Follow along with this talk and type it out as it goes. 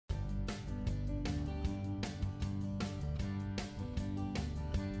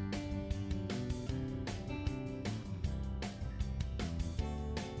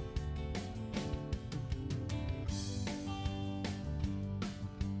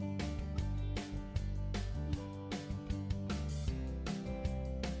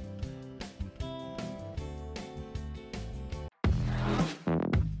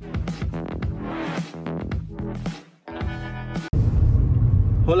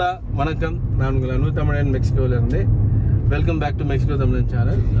ஹோலா வணக்கம், நான் உங்கள் அன்பு தமிழன் மெக்சிகோவிலேருந்து. Welcome back to Mexicotamilan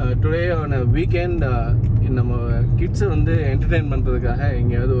channel. Today on weekend நம்ம கிட்ஸை வந்து என்டர்டெயின் பண்ணுறதுக்காக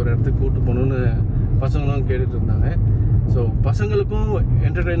எங்கேயாவது ஒரு இடத்துக்கு கூப்பிட்டு போகணுன்னு பசங்களும் கேட்டுட்டு இருந்தாங்க. ஸோ பசங்களுக்கும்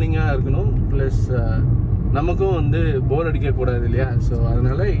என்டர்டெய்னிங்காக இருக்கணும், ப்ளஸ் நமக்கும் வந்து போர் அடிக்கக்கூடாது இல்லையா? ஸோ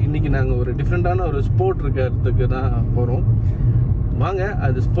அதனால் இன்றைக்கி நாங்கள் ஒரு டிஃப்ரெண்ட்டான ஒரு ஸ்போர்ட் இருக்கிறதுக்கு தான் போகிறோம். வாங்க,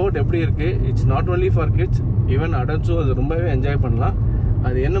 அது ஸ்போர்ட் எப்படி இருக்குது. It's not only for kids, even அடல்ட்ஸும் அது ரொம்பவே என்ஜாய் பண்ணலாம்.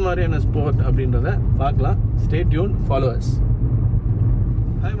 அது என்ன மாதிரியான ஸ்போர்ட் அப்படின்றத பார்க்கலாம். Stay tune, follow as.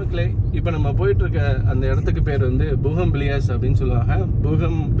 Hi மக்களே, இப்போ நம்ம போயிட்டுருக்க அந்த இடத்துக்கு பேர் வந்து பூகம்பிலியஸ் அப்படின்னு சொல்லுவாங்க.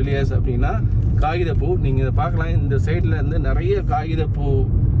 பூகம்பிலியஸ் அப்படின்னா காகிதப்பூ. நீங்கள் இதை பார்க்கலாம், இந்த சைடில் இருந்து நிறைய காகிதப்பூ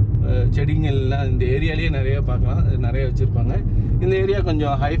செடிங்கள்லாம் இந்த ஏரியாலேயே நிறைய பார்க்கலாம், நிறைய வச்சுருப்பாங்க. இந்த ஏரியா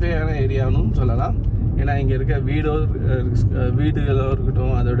கொஞ்சம் ஹைஃபையான ஏரியானும் சொல்லலாம். ஏன்னா இங்கே இருக்க வீடுகளோ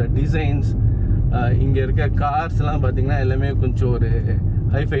இருக்கட்டும், அதோட டிசைன்ஸ், இங்கே இருக்க கார்ஸ்லாம் பார்த்திங்கன்னா எல்லாமே கொஞ்சம் ஒரு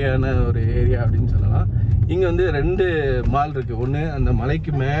ஹைஃபையான ஒரு ஏரியா அப்படின்னு சொல்லலாம். இங்கே வந்து 2 மால் இருக்குது. ஒன்று அந்த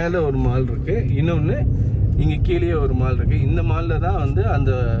மலைக்கு மேலே ஒரு மால் இருக்குது, இன்னொன்று இங்கே கீழே ஒரு மால் இருக்குது. இந்த மாலில் தான் வந்து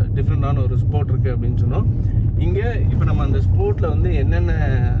அந்த டிஃப்ரெண்ட்டான ஒரு ஸ்போர்ட் இருக்குது அப்படின்னு சொன்னோம். இங்கே இப்போ நம்ம அந்த ஸ்போர்ட்டில் வந்து என்னென்ன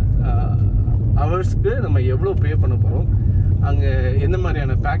ஹவர்ஸ்க்கு நம்ம எவ்வளோ பே பண்ண போகிறோம், அங்கே எந்த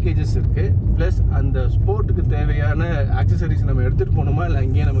மாதிரியான பேக்கேஜஸ் இருக்குது, ப்ளஸ் அந்த ஸ்போர்ட்டுக்கு தேவையான ஆக்சசரிஸ் நம்ம எடுத்துகிட்டு போகணுமா இல்லை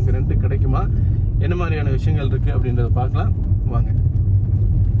அங்கேயே நமக்கு ரெண்ட் கிடைக்குமா, என்ன மாதிரியான விஷயங்கள் இருக்குது அப்படின்றத பார்க்கலாம். வாங்க.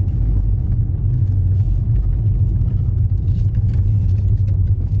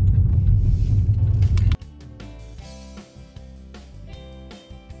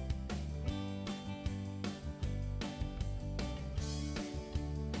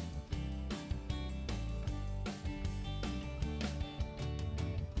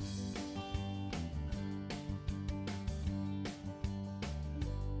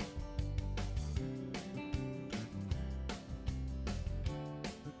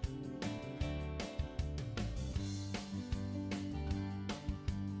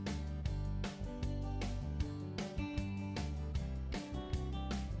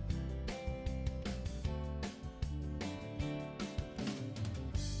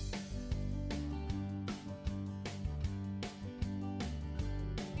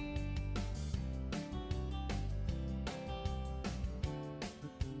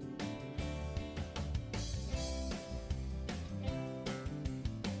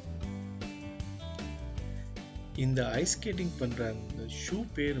 இந்த ஐஸ் ஸ்கேட்டிங் பண்ணுற அந்த ஷூ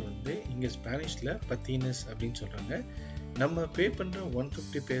பேர் வந்து இங்கே ஸ்பானிஷில் பத்தீனஸ் அப்படின்னு சொல்கிறாங்க. நம்ம பே பண்ணுற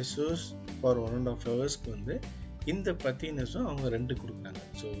 150 pesos ஃபார் 1.5 ஹவர்ஸ்க்கு வந்து இந்த பத்தீனஸும் அவங்க 2 கொடுக்குறாங்க.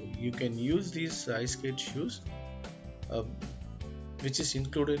 So you can use these ice skate shoes which is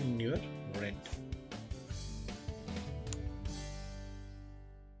included in your rent.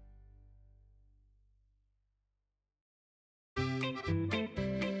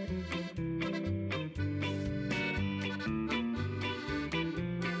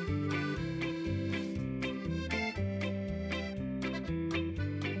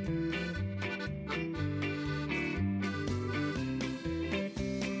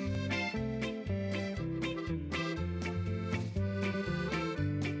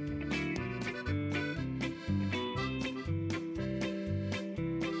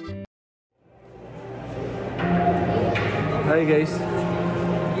 Hi guys,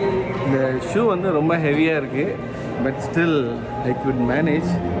 இந்த ஷூ வந்து ரொம்ப ஹெவியாக இருக்குது, but still I could manage.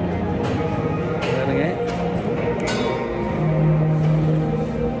 பாருங்க,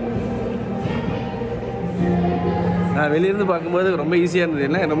 நான் வெளியிருந்து பார்க்கும்போது ரொம்ப ஈஸியாக இருந்தது.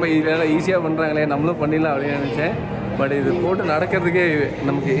 இல்லை ரொம்ப ஈஸியாக பண்ணுறாங்களே, நம்மளும் பண்ணிடலாம் அப்படின்னு நினச்சேன். பட் இது போட்டு நடக்கிறதுக்கே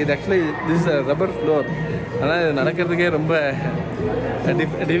நமக்கு இது ஆக்சுவலி திஸ் ரப்பர் ஃப்ளோர், ஆனால் இது நடக்கிறதுக்கே ரொம்ப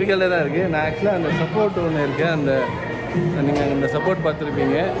டிஃபிகல்ட்டாக தான் இருக்குது. நான் ஆக்சுவலாக அந்த சப்போர்ட் ஒன்று இருக்குது, அந்த நீங்கள் அந்த சப்போர்ட்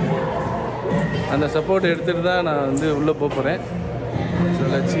பார்த்துருப்பீங்க, அந்த சப்போர்ட் எடுத்துகிட்டு தான் நான் வந்து உள்ளே போகிறேன். ஸோ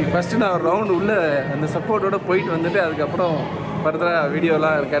ஃபஸ்ட்டு நான் ஒரு ரவுண்டு உள்ளே அந்த சப்போர்ட்டோடு போயிட்டு வந்துட்டு அதுக்கப்புறம் ஃபர்தராக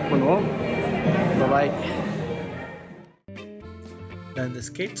வீடியோலாம் ரெக்கார்ட் பண்ணுவோம். பாய். நான் இந்த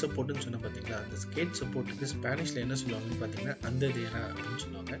ஸ்கேட் சப்போர்ட்டுன்னு சொன்னேன் பார்த்தீங்களா, அந்த ஸ்கேட் சப்போர்ட்டுக்கு ஸ்பானிஷில் என்ன சொல்லுவாங்கன்னு பார்த்தீங்கன்னா அந்த தேரா அப்படின்னு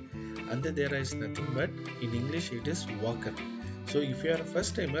சொல்லுவாங்க. அந்த தேரா is nothing but in English it is Walker. So if you are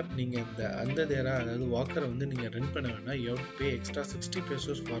first timer, நீங்கள் அந்த தேரா அதாவது வாக்கரை வந்து நீங்கள் ரெண்ட் பண்ண வேணால், you have to pay extra 60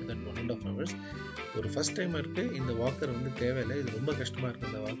 pesos for that 1.5 hours. ஒரு ஃபர்ஸ்ட் டைமருக்கு இந்த வாக்கர் வந்து தேவையில்லை, இது ரொம்ப கஷ்டமாக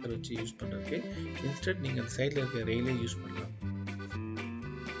இருக்குது அந்த வாக்கரை வச்சு யூஸ் பண்ணுறதுக்கு. இன்ஸ்டன்ட் நீங்கள் அந்த சைடில் இருக்க ரெயிலே யூஸ் பண்ணலாம்.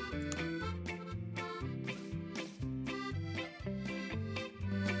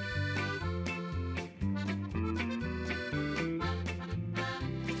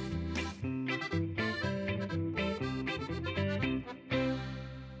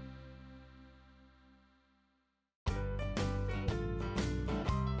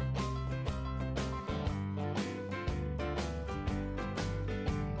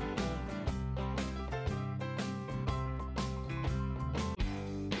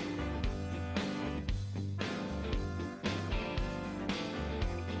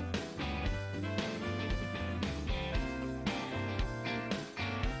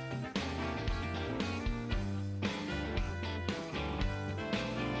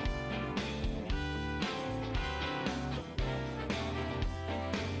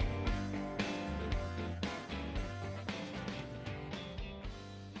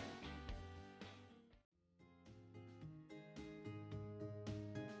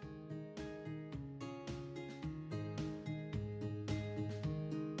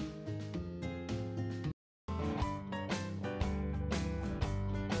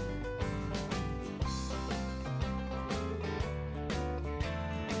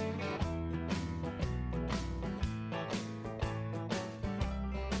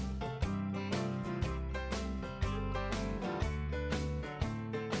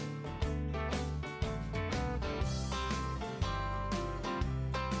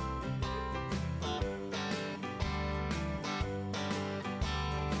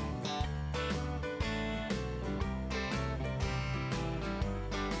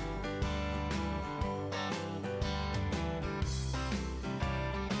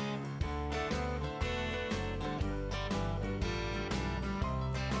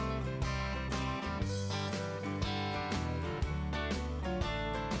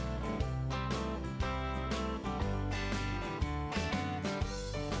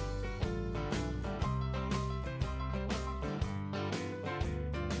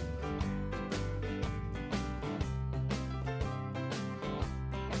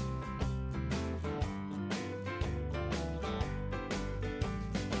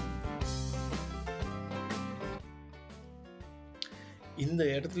 இந்த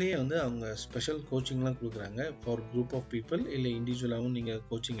இடத்துலயே வந்து அவங்க ஸ்பெஷல் கோச்சிங்லாம் கொடுக்குறாங்க ஃபார் குரூப் ஆஃப் பீப்புள், இல்லை இண்டிவிஜுவலாகவும் நீங்கள்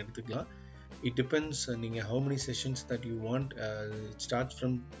கோச்சிங் எடுத்துக்கலாம். இட் டிபெண்ட்ஸ் நீங்கள் how many sessions that you want. It starts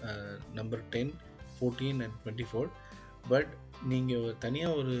from number 10, 14 and 24. But நீங்கள்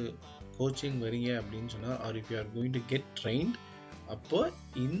தனியாக ஒரு கோச்சிங் வரீங்க அப்படின்னு சொன்னால், R if you are going to get trained, அப்போ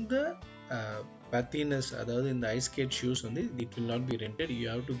இந்த பத்தினஸ், அதாவது இந்த ஐஸ் ஸ்கேட் ஷூஸ் வந்து it will not be rented. You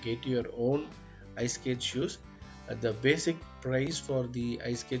have to get your own ice skate shoes. The basic price for the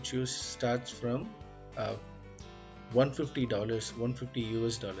ice skate shoes starts from $150,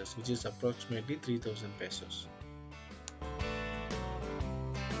 $150, which is approximately 3,000 pesos.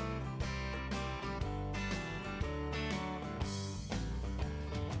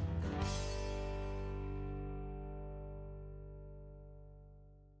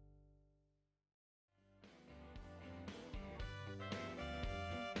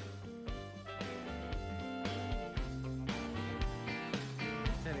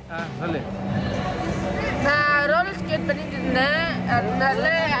 சொல்லு. நான் roller skate பண்ணிட்டு இருந்தேன். அதனால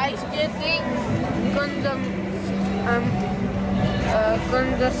ice skating கொஞ்சம்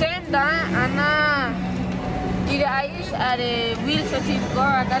கொஞ்சம் same தான். ஆனால் இது ஐஸ் அது வீல்ஸ்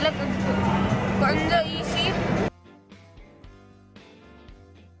வச்சுருக்கோம், அதனால கொஞ்சம் ஈஸி.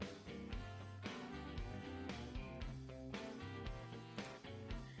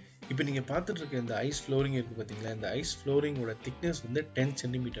 இப்போ நீங்கள் பார்த்துட்டு இருக்க இந்த ஐஸ் ஃப்ளோரிங் இருக்குது பார்த்தீங்களா, இந்த ஐஸ் ஃப்ளோரிங்கோட திக்னஸ் வந்து 10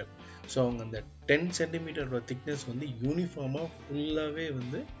 சென்டிமீட்டர். ஸோ அவங்க அந்த 10 சென்டிமீட்டரோட திக்னஸ் வந்து யூனிஃபார்மாக ஃபுல்லாகவே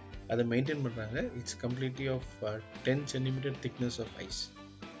வந்து அதை மெயின்டைன் பண்ணுறாங்க. It's completely of 10 centimetre thickness of ice.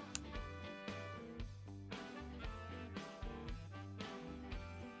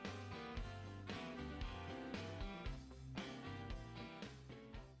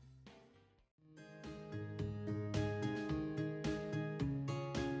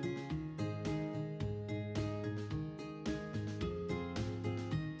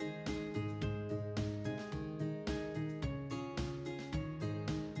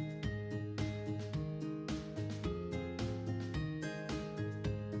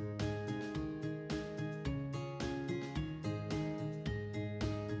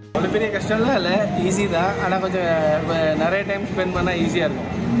 அவ்வளோ பெரிய கஷ்டம்லாம் இல்லை, ஈஸி தான். ஆனால் கொஞ்சம் நிறைய டைம் ஸ்பெண்ட் பண்ணால் ஈஸியாக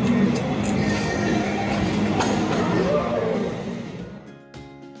இருக்கும்.